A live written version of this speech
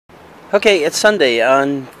Okay, it's Sunday.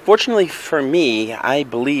 Unfortunately for me, I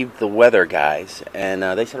believed the weather guys, and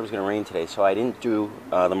they said it was going to rain today, so I didn't do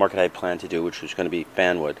the market I planned to do, which was going to be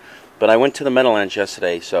Fanwood. But I went to the Meadowlands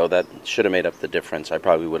yesterday, so that should have made up the difference. I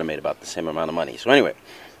probably would have made about the same amount of money. So anyway,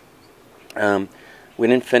 we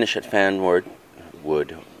didn't finish at Fanwood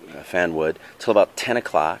till about 10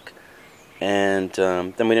 o'clock, and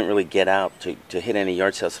then we didn't really get out to hit any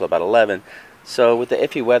yard sales till about 11. So with the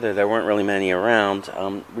iffy weather, there weren't really many around.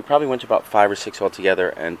 We probably went to about 5 or 6 altogether,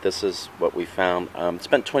 and this is what we found.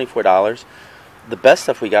 Spent $24. The best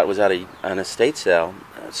stuff we got was at an estate sale,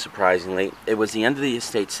 surprisingly. It was the end of the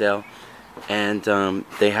estate sale, and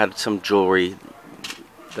they had some jewelry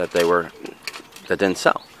that didn't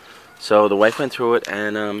sell. So the wife went through it,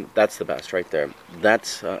 and that's the best right there.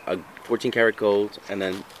 That's a 14 karat gold, and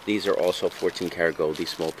then these are also 14 karat gold,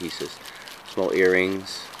 these small pieces. Small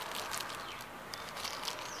earrings,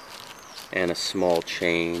 and a small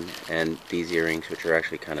chain, and these earrings, which are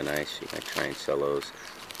actually kind of nice. You can try and sell those.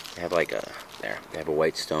 They have they have a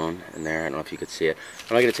white stone in there. I don't know if you could see it.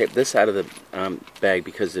 I'm not going to take this out of the bag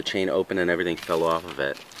because the chain opened and everything fell off of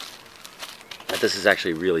it. But this is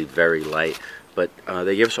actually really very light. But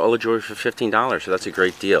they gave us all the jewelry for $15, so that's a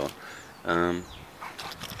great deal.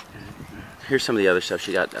 Here's some of the other stuff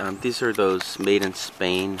she got. These are those made in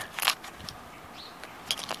Spain.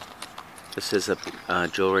 This is a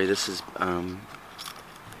jewelry. This is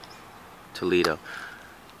Toledo.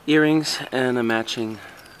 Earrings and a matching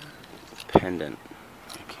pendant.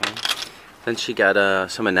 Okay. Then she got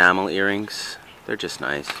some enamel earrings. They're just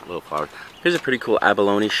nice, little flowers. Here's a pretty cool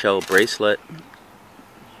abalone shell bracelet.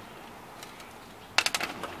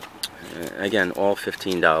 Again, all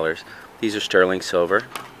 $15. These are sterling silver.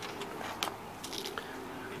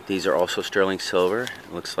 These are also sterling silver.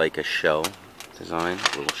 It looks like a shell design,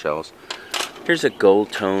 little shells. Here's a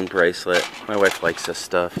gold tone bracelet. My wife likes this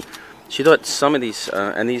stuff. She thought some of these,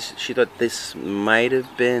 she thought this might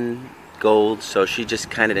have been gold, so she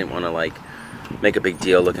just kind of didn't want to make a big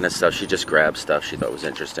deal looking at stuff. She just grabbed stuff she thought was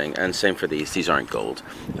interesting. And same for these. These aren't gold.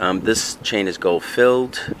 This chain is gold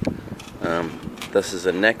filled. This is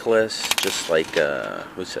a necklace, just like,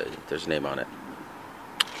 who said? There's a name on it.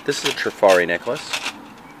 This is a Trifari necklace.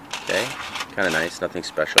 Okay, kind of nice, nothing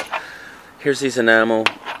special. Here's these enamel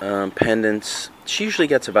pendants. She usually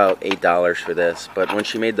gets about $8 for this, but when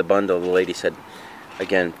she made the bundle, the lady said,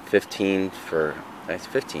 again, 15 for, that's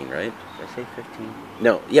 15, right? Did I say 15?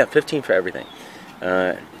 No, yeah, 15 for everything.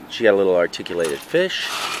 She got a little articulated fish,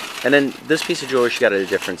 and then this piece of jewelry she got at a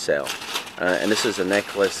different sale. And this is a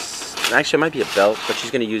necklace. Actually, it might be a belt, but she's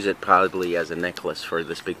going to use it probably as a necklace for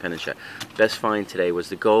this big pendant set. Best find today was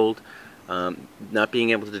the gold. Not being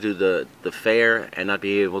able to do the fair and not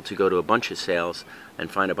being able to go to a bunch of sales and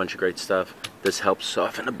find a bunch of great stuff, this helps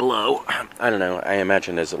soften the blow. I don't know, I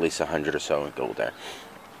imagine there's at least 100 or so in gold there.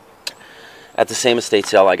 At the same estate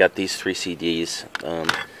sale, I got these 3 CDs.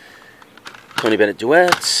 Tony Bennett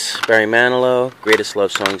Duets, Barry Manilow, Greatest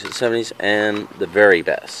Love Songs of the 70s, and the very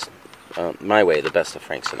best, My Way, the best of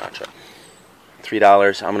Frank Sinatra.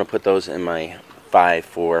 $3, I'm going to put those in my 5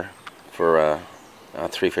 for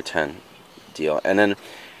 3 for 10 deal. And then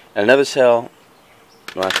another sale,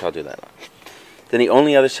 well, actually I'll do that. Then the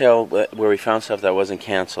only other sale where we found stuff that wasn't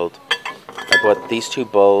canceled, I bought these 2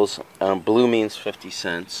 bowls. Blue means 50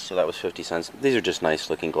 cents, so that was 50 cents. These are just nice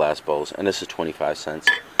looking glass bowls, and this is 25 cents.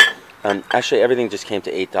 Actually, everything just came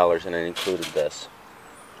to $8, and it included this.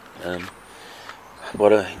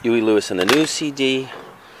 Bought a Huey Lewis and the News CD.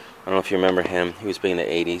 I don't know if you remember him. He was big in the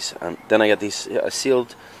 80s. Then I got these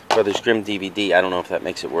sealed Brothers Grimm DVD. I don't know if that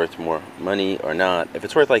makes it worth more money or not. If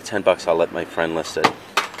it's worth like $10, I'll let my friend list it.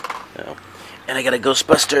 And I got a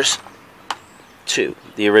Ghostbusters 2,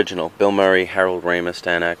 the original. Bill Murray, Harold Ramis,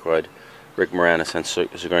 Dan Aykroyd, Rick Moranis, and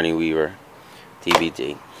Sigourney Weaver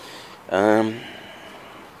DVD.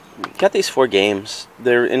 Got these 4 games.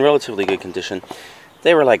 They're in relatively good condition.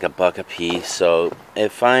 They were like $1 a piece, so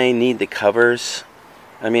if I need the covers,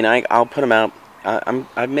 I mean, I'll put them out.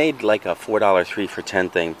 I've made like a $4 3 for 10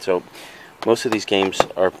 thing, so most of these games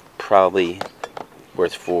are probably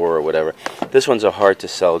worth $4 or whatever. This one's a hard to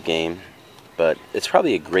sell game, but it's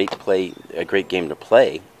probably a great game to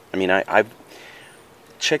play. I mean, I've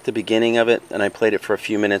checked the beginning of it and I played it for a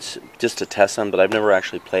few minutes just to test them, but I've never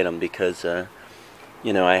actually played them because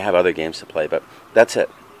you know, I have other games to play. But that's it.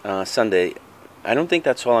 Sunday. I don't think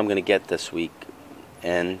that's all I'm going to get this week,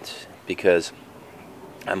 and because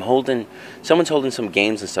someone's holding some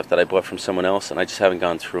games and stuff that I bought from someone else, and I just haven't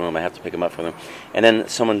gone through them. I have to pick them up for them. And then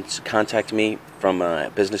someone's contacted me from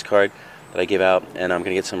a business card that I give out, and I'm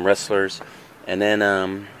going to get some wrestlers. And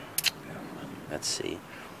then, let's see.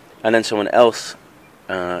 And then someone else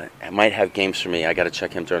might have games for me. I got to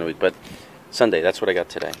check him during the week. But Sunday, that's what I got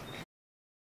today.